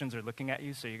other Christians are looking at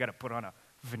you, so you got to put on a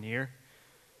veneer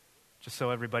just so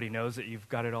everybody knows that you've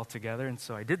got it all together. And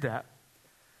so I did that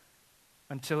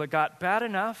until it got bad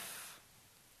enough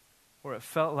where it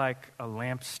felt like a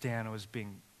lampstand was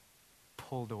being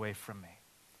pulled away from me.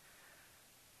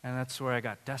 And that's where I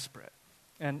got desperate.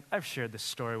 And I've shared this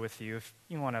story with you. If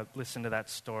you want to listen to that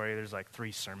story, there's like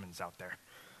 3 sermons out there.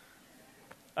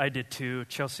 I did 2.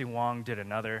 Chelsea Wong did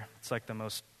another. It's like the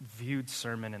most viewed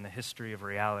sermon in the history of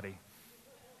reality.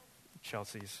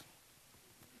 Chelsea's.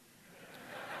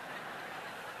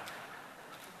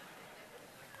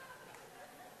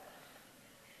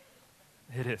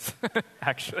 It is,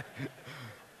 actually.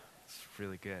 It's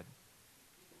really good.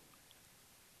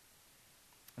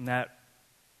 And that,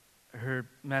 her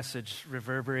message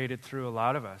reverberated through a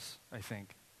lot of us, I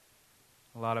think.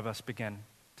 A lot of us began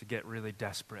to get really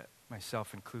desperate,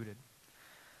 myself included.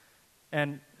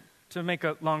 And to make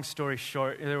a long story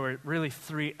short, there were really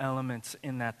 3 elements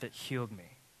in that healed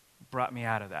me, brought me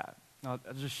out of that. I'll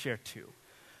just share 2.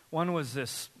 One was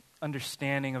this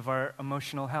understanding of our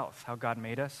emotional health, how God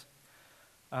made us.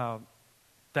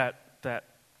 That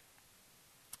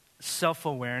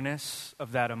self-awareness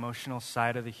of that emotional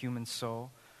side of the human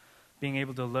soul, being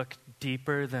able to look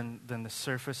deeper than the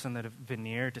surface and the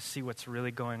veneer to see what's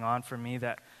really going on for me,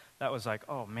 that was like,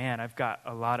 oh man, I've got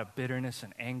a lot of bitterness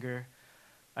and anger.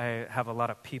 I have a lot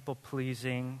of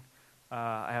people-pleasing.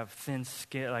 I have thin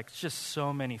skin. Like, just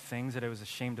so many things that I was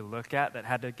ashamed to look at that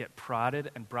had to get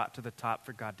prodded and brought to the top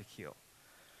for God to heal.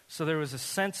 So there was a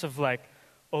sense of like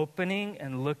opening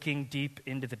and looking deep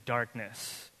into the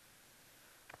darkness.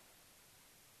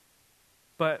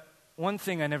 But one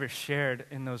thing I never shared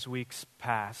in those weeks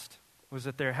past was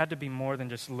that there had to be more than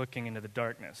just looking into the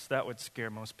darkness. That would scare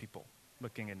most people,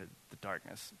 looking into the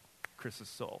darkness, Chris's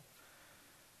soul.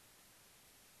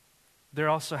 There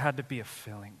also had to be a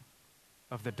filling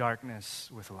of the darkness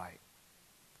with light.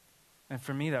 And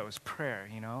for me, that was prayer,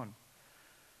 And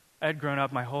I had grown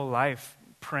up my whole life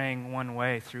praying one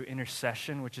way through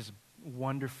intercession, which is a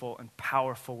wonderful and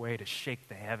powerful way to shake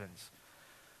the heavens.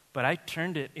 But I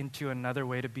turned it into another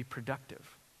way to be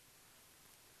productive.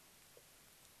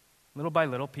 Little by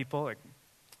little, people like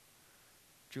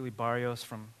Julie Barrios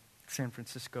from San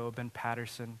Francisco, Ben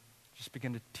Patterson, just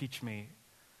began to teach me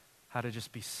how to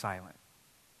just be silent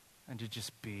and to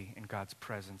just be in God's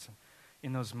presence. And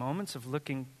in those moments of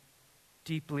looking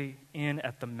deeply in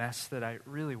at the mess that I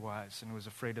really was and was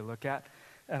afraid to look at,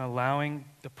 and allowing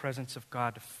the presence of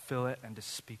God to fill it and to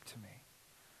speak to me,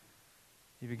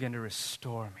 He began to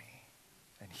restore me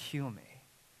and heal me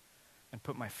and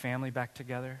put my family back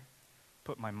together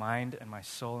put my mind and my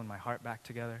soul and my heart back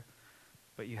together.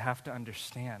 But you have to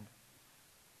understand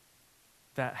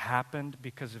that happened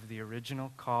because of the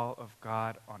original call of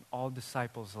God on all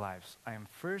disciples' lives. I am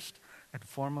first and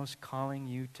foremost calling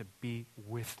you to be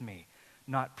with me,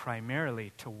 not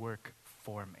primarily to work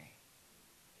for me.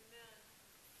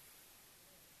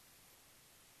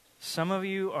 Some of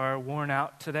you are worn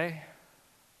out today,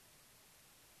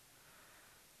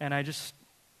 and I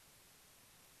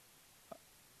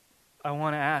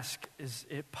want to ask, is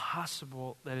it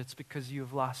possible that it's because you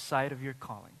have lost sight of your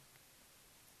calling?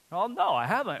 Oh, no, I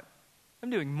haven't. I'm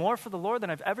doing more for the Lord than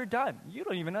I've ever done. You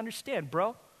don't even understand,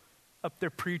 bro. Up there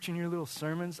preaching your little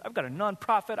sermons. I've got a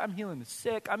nonprofit. I'm healing the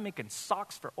sick. I'm making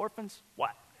socks for orphans.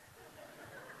 What?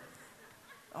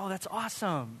 Oh, that's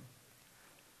awesome.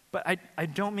 But I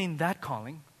don't mean that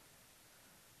calling.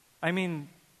 I mean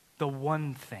the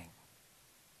one thing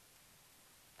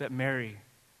that Mary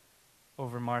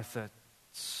over Martha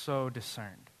so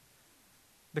discerned.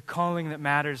 The calling that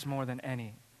matters more than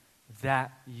any,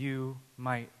 that you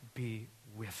might be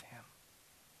with him.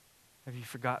 Have you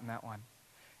forgotten that one?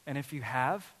 And if you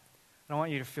have, I don't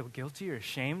want you to feel guilty or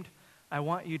ashamed. I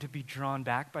want you to be drawn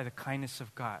back by the kindness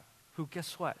of God, who,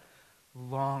 guess what,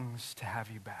 longs to have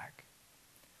you back.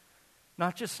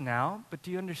 Not just now, but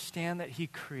do you understand that he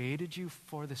created you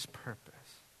for this purpose?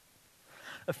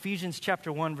 Ephesians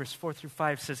chapter 1, verse 4 through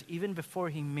 5 says, even before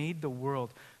he made the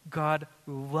world, God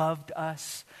loved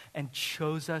us and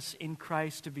chose us in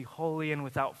Christ to be holy and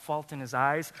without fault in his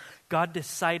eyes. God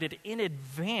decided in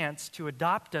advance to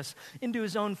adopt us into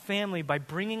his own family by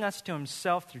bringing us to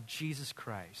himself through Jesus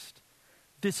Christ.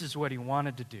 This is what he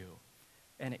wanted to do,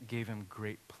 and it gave him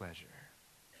great pleasure.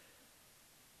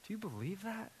 Do you believe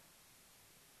that?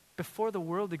 Before the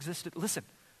world existed, listen,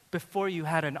 before you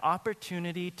had an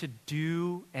opportunity to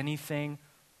do anything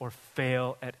or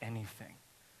fail at anything,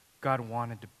 God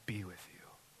wanted to be with you.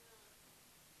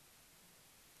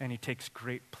 And he takes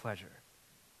great pleasure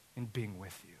in being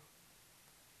with you.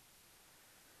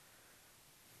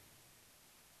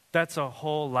 That's a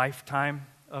whole lifetime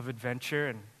of adventure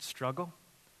and struggle.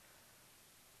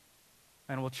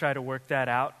 And we'll try to work that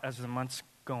out as the months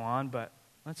go on, but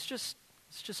let's just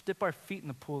dip our feet in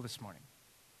the pool this morning.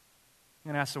 I'm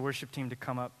going to ask the worship team to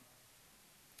come up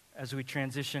as we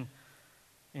transition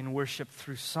in worship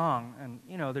through song. And,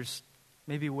 there's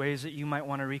maybe ways that you might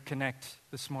want to reconnect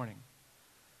this morning.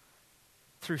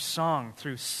 Through song,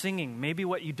 through singing. Maybe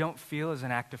what you don't feel is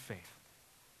an act of faith.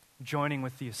 Joining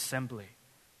with the assembly,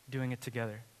 doing it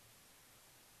together.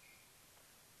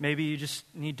 Maybe you just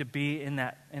need to be in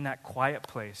that quiet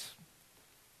place.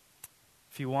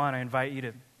 If you want, I invite you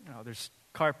to, there's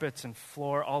carpets and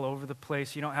floor all over the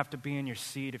place. You don't have to be in your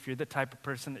seat. If you're the type of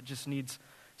person that just needs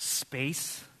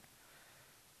space,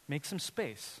 make some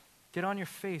space. Get on your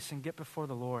face and get before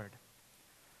the Lord.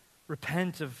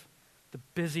 Repent of the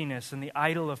busyness and the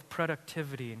idol of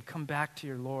productivity and come back to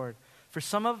your Lord. For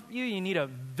some of you, you need a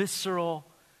visceral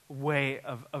way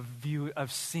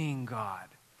of seeing God.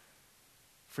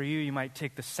 For you, you might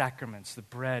take the sacraments, the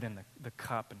bread and the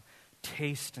cup, and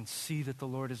taste and see that the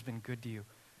Lord has been good to you.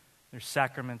 There's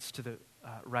sacraments to the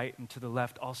right and to the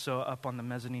left. Also up on the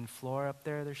mezzanine floor up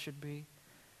there should be.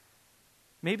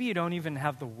 Maybe you don't even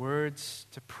have the words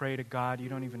to pray to God. You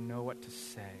don't even know what to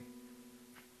say.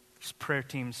 There's prayer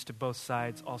teams to both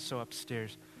sides, also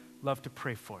upstairs. Love to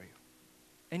pray for you.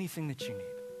 Anything that you need.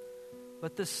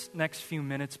 Let this next few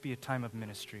minutes be a time of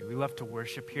ministry. We love to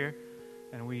worship here,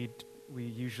 and we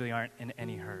usually aren't in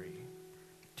any hurry.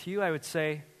 To you, I would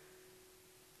say,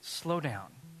 slow down.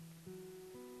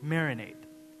 Marinate.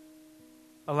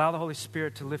 Allow the Holy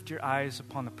Spirit to lift your eyes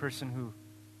upon the person who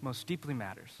most deeply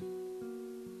matters.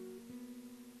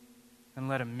 And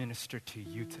let him minister to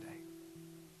you today.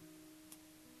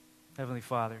 Heavenly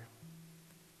Father,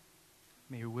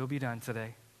 may your will be done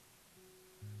today.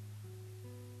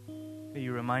 May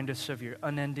you remind us of your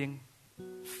unending,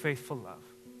 faithful love.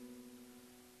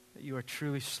 That you are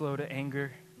truly slow to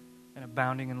anger and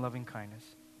abounding in loving kindness.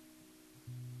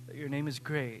 That your name is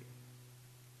great.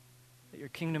 That your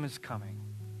kingdom is coming.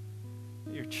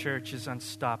 That your church is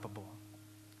unstoppable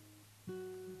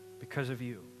because of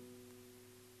you.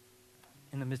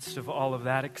 In the midst of all of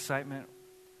that excitement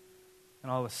and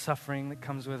all the suffering that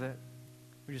comes with it,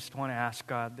 we just want to ask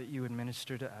God that you would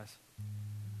minister to us.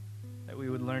 That we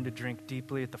would learn to drink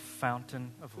deeply at the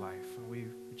fountain of life. And we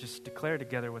just declare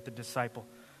together what the disciple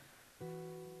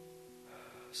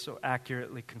so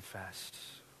accurately confessed.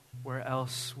 Where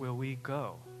else will we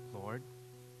go, Lord?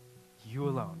 You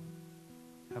alone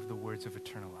have the words of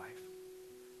eternal life.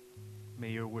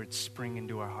 May your words spring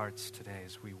into our hearts today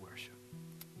as we worship.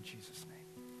 In Jesus' name.